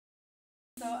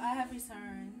So I have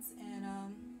returns, and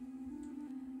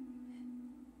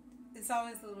it's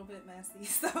always a little bit messy.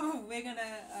 So we're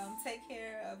gonna take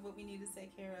care of what we need to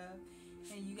take care of,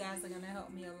 and you guys are gonna help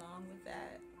me along with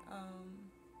that.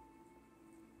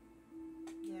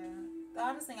 Yeah. The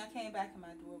oddest thing, I came back and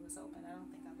my door was open. I don't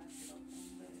think I left it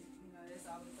open, but there's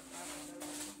always a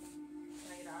possibility.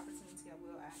 When I get an opportunity, I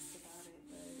will ask about it,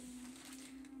 but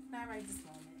not right this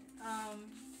moment.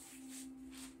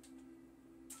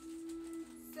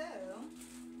 So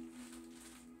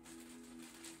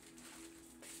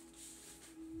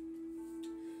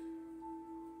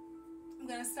I'm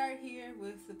gonna start here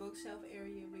with the bookshelf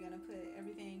area. We're gonna put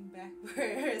everything back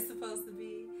where it's supposed to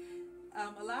be.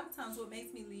 A lot of times what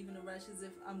makes me leave in a rush is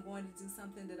if I'm going to do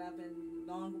something that I've been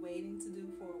long waiting to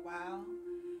do for a while,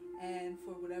 and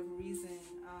for whatever reason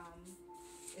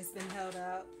it's been held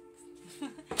up.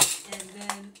 And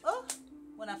then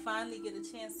when I finally get a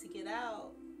chance to get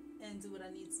out and do what I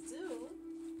need to do,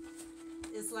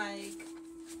 it's like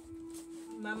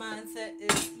my mindset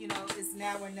is, it's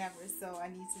now or never, so I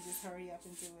need to just hurry up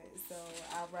and do it. So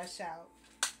I'll rush out.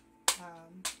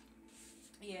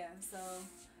 So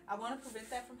I want to prevent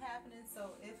that from happening.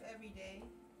 So if every day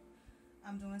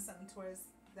I'm doing something towards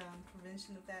the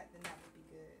prevention of that, then that would be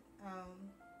good.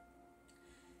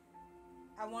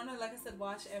 I want to, like I said,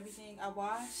 wash everything. I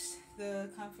washed the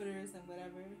comforters and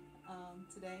whatever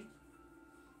today.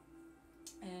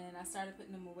 And I started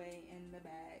putting them away in the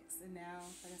bags. And now,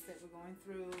 like I said, we're going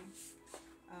through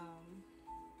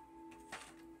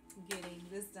getting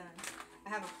this done. I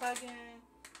have a plug-in.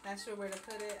 Not sure where to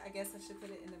put it. I guess I should put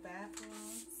it in the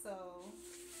bathroom. So,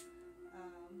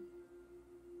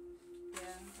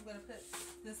 I'm going to put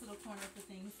this little corner for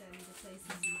things that need a place in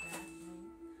the bathroom.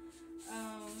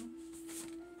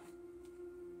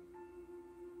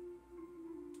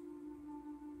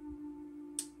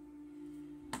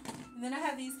 And then I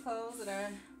have these clothes that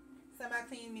are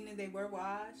semi-clean, meaning they were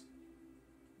washed,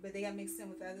 but they got mixed in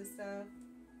with other stuff.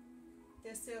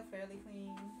 They're still fairly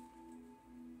clean.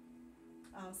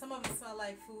 Some of them smell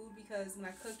like food because when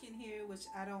I cook in here, which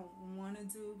I don't want to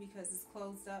do because it's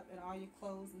closed up and all your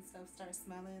clothes and stuff start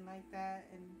smelling like that,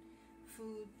 and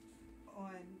food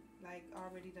on like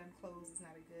already done clothes is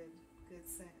not a good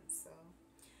sense.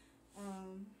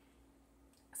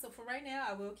 So for right now,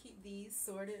 I will keep these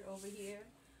sorted over here.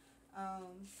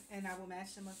 And I will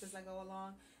match them up as I go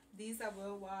along. These I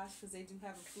will wash because they do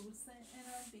have a food scent in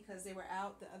them because they were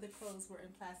out. The other clothes were in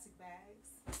plastic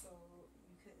bags, so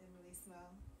you couldn't really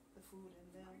smell the food in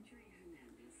them. Marjorie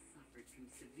Hernandez suffered from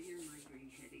severe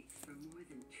migraine headaches for more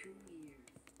than 2 years.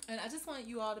 And I just want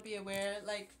you all to be aware,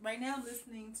 like right now I'm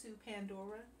listening to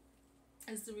Pandora.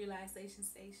 It's the relaxation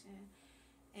station.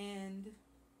 And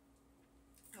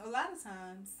a lot of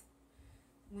times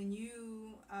when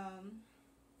you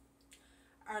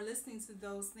are listening to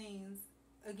those things,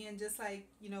 again, just like,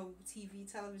 TV,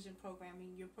 television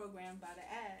programming, you're programmed by the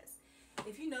ads.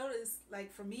 If you notice,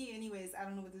 like for me anyways, I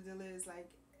don't know what the deal is, like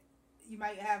you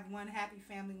might have one happy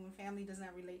family when family does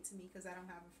not relate to me because I don't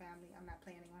have a family. I'm not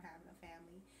planning on having a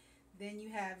family. Then you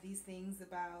have these things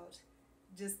about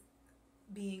just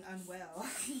being unwell,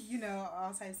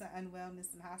 all types of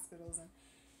unwellness in hospitals, and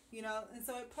and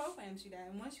so it programs you that.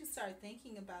 And once you start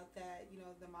thinking about that,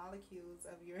 the molecules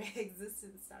of your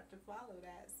existence start to follow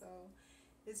that. So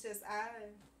it's just,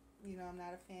 I'm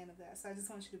not a fan of that. So I just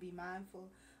want you to be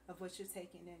mindful of what you're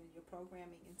taking in and you're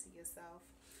programming into yourself.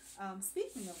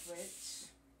 Speaking of which,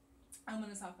 I'm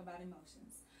going to talk about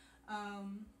emotions.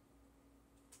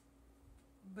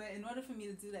 But in order for me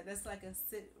to do that, that's like a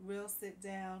sit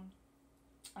down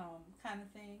kind of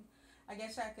thing. I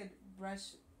guess I could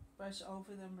brush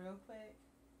over them real quick,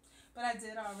 but I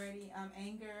did already.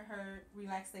 Anger, hurt,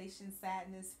 relaxation,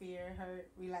 sadness, fear, hurt,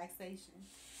 relaxation.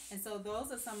 And so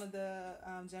those are some of the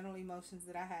general emotions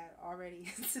that I had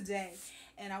already today.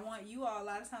 And I want you all, a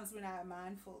lot of times we're not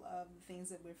mindful of the things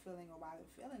that we're feeling or why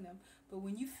we're feeling them. But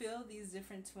when you feel these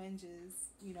different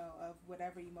twinges, of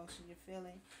whatever emotion you're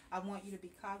feeling, I want you to be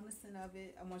cognizant of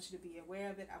it. I want you to be aware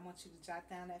of it. I want you to jot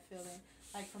down that feeling.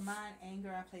 Like for mine,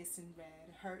 anger I placed in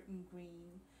red, hurt in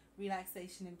green,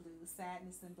 relaxation in blue,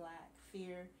 sadness in black,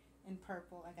 fear in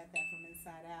purple. I got that from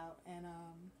Inside Out.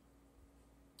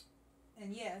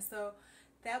 And yeah, so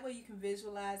that way you can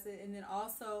visualize it, and then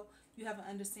also you have an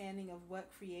understanding of what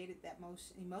created that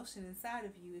emotion inside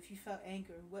of you. If you felt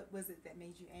anger, what was it that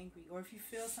made you angry? Or if you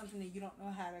feel something that you don't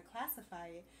know how to classify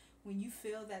it, when you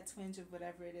feel that twinge of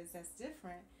whatever it is that's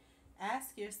different,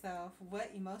 ask yourself,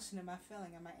 what emotion am I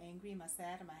feeling? Am I angry? Am I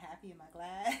sad? Am I happy? Am I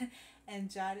glad? And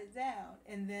jot it down.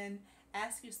 And then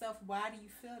ask yourself, why do you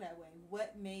feel that way?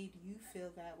 What made you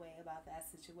feel that way about that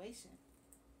situation?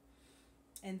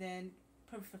 and then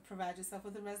provide yourself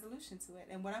with a resolution to it.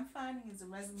 And what I'm finding is the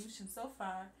resolution so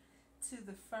far to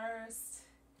the first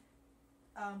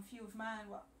few of mine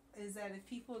is that if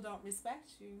people don't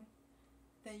respect you,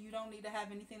 then you don't need to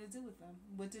have anything to do with them.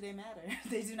 What do they matter?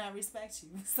 They do not respect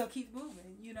you. So keep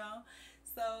moving, you know?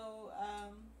 So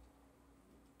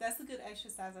that's a good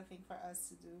exercise, I think, for us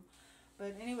to do.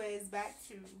 But anyways, back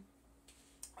to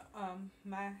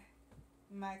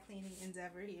my cleaning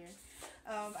endeavor here.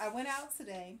 I went out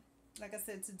today, like I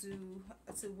said,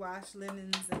 to wash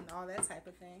linens and all that type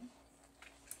of thing.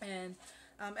 And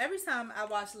every time I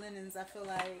wash linens, I feel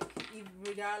like,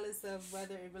 regardless of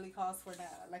whether it really calls for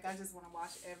that, like I just want to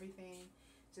wash everything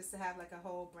just to have like a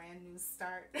whole brand new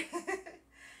start.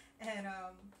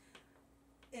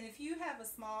 And if you have a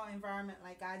small environment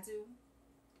like I do,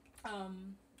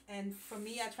 and for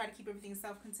me, I try to keep everything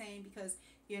self-contained, because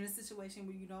you're in a situation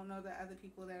where you don't know the other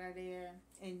people that are there,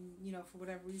 and you know, for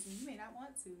whatever reason, you may not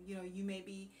want to. You know,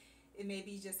 it may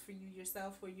be just for you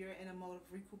yourself, where you're in a mode of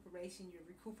recuperation. You're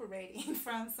recuperating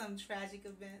from some tragic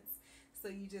events, so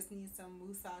you just need some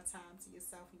woosah time to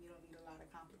yourself, and you don't need a lot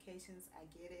of complications. I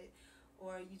get it.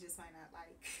 Or you just might not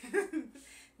like,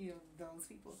 you know, those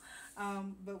people.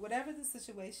 But whatever the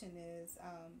situation is,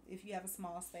 if you have a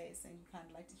small space and you kind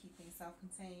of like to keep things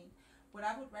self-contained, what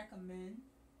I would recommend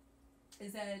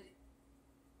is that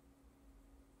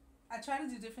I try to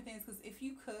do different things, because if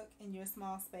you cook in your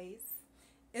small space,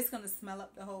 it's going to smell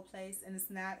up the whole place, and it's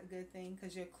not a good thing,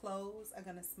 because your clothes are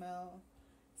going to smell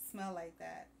like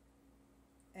that.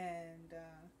 And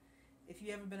if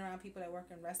you ever been around people that work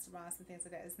in restaurants and things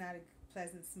like that, it's not a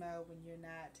pleasant smell when you're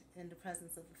not in the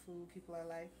presence of the food. People are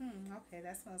like, okay,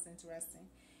 that smells interesting.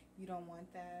 You don't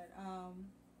want that.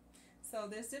 So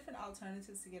there's different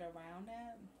alternatives to get around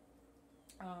that.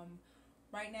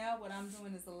 Right now, what I'm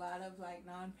doing is a lot of like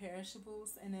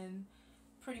non-perishables, and then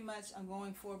pretty much I'm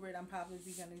going forward, I'm probably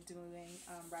going to be doing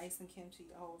rice and kimchi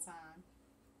the whole time,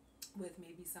 with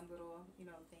maybe some little, you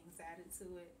know, things added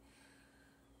to it.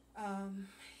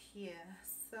 Yeah,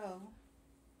 so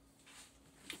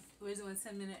we're doing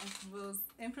 10-minute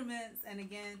increments, and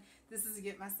again, this is to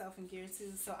get myself in gear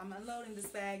too. So I'm unloading this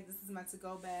bag. This is my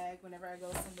to-go bag. Whenever I go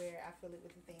somewhere, I fill it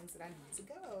with the things that I need to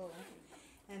go.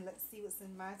 And let's see what's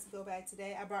in my to-go bag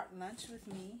today. I brought lunch with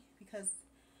me because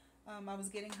I was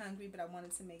getting hungry, but I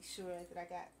wanted to make sure that I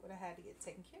got what I had to get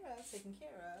taken care of.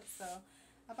 So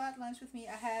I brought lunch with me.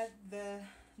 I had the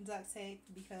duct tape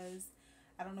because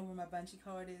I don't know where my bungee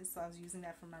cord is, so I was using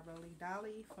that for my rolling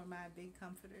dolly for my big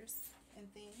comforters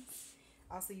and things.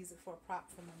 I also use it for a prop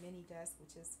for my mini desk,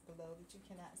 which is below that you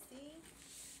cannot see.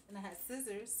 And I had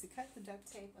scissors to cut the duct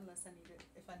tape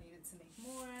if I needed to make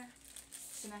more.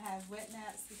 Then I have wet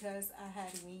naps because I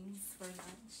had wings for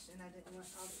lunch and I didn't want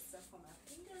all this stuff on my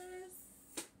fingers.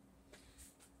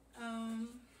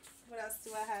 What else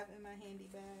do I have in my handy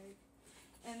bag?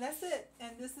 And that's it.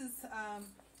 And this is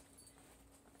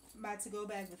my to-go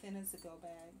bag within a to-go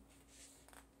bag.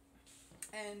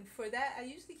 And for that, I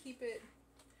usually keep it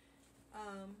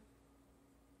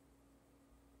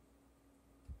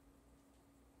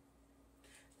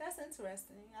that's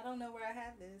interesting. I don't know where I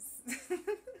have this.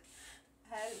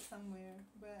 I had it somewhere,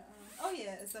 but oh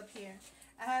yeah, it's up here.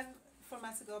 I have, for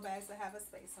my to-go bags, I have a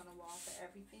space on the wall for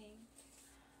everything.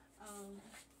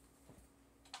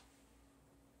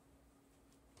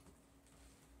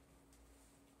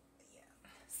 Yeah,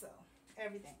 so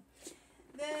everything.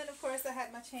 Then of course I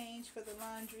had my change for the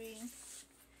laundry,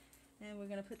 and we're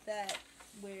gonna put that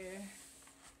where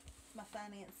my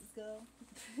finances go.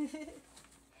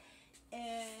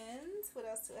 And what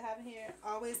else do I have in here?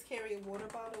 Always carry a water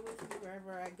bottle with me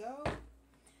wherever I go.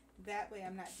 That way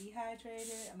I'm not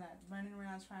dehydrated. I'm not running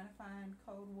around trying to find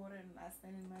cold water and not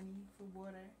spending money for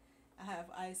water. I have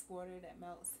ice water that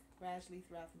melts gradually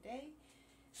throughout the day.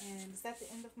 And it's at the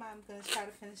end of I'm going to try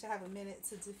to finish. I have a minute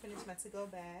to finish my to-go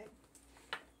bag.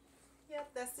 Yep,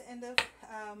 that's the end of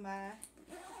my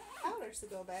outer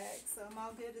to-go bag. So I'm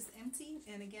all good. It's empty.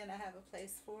 And again, I have a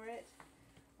place for it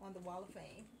on the Wall of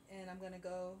Fame. And I'm going to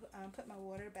go put my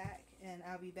water back, and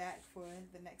I'll be back for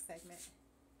the next segment.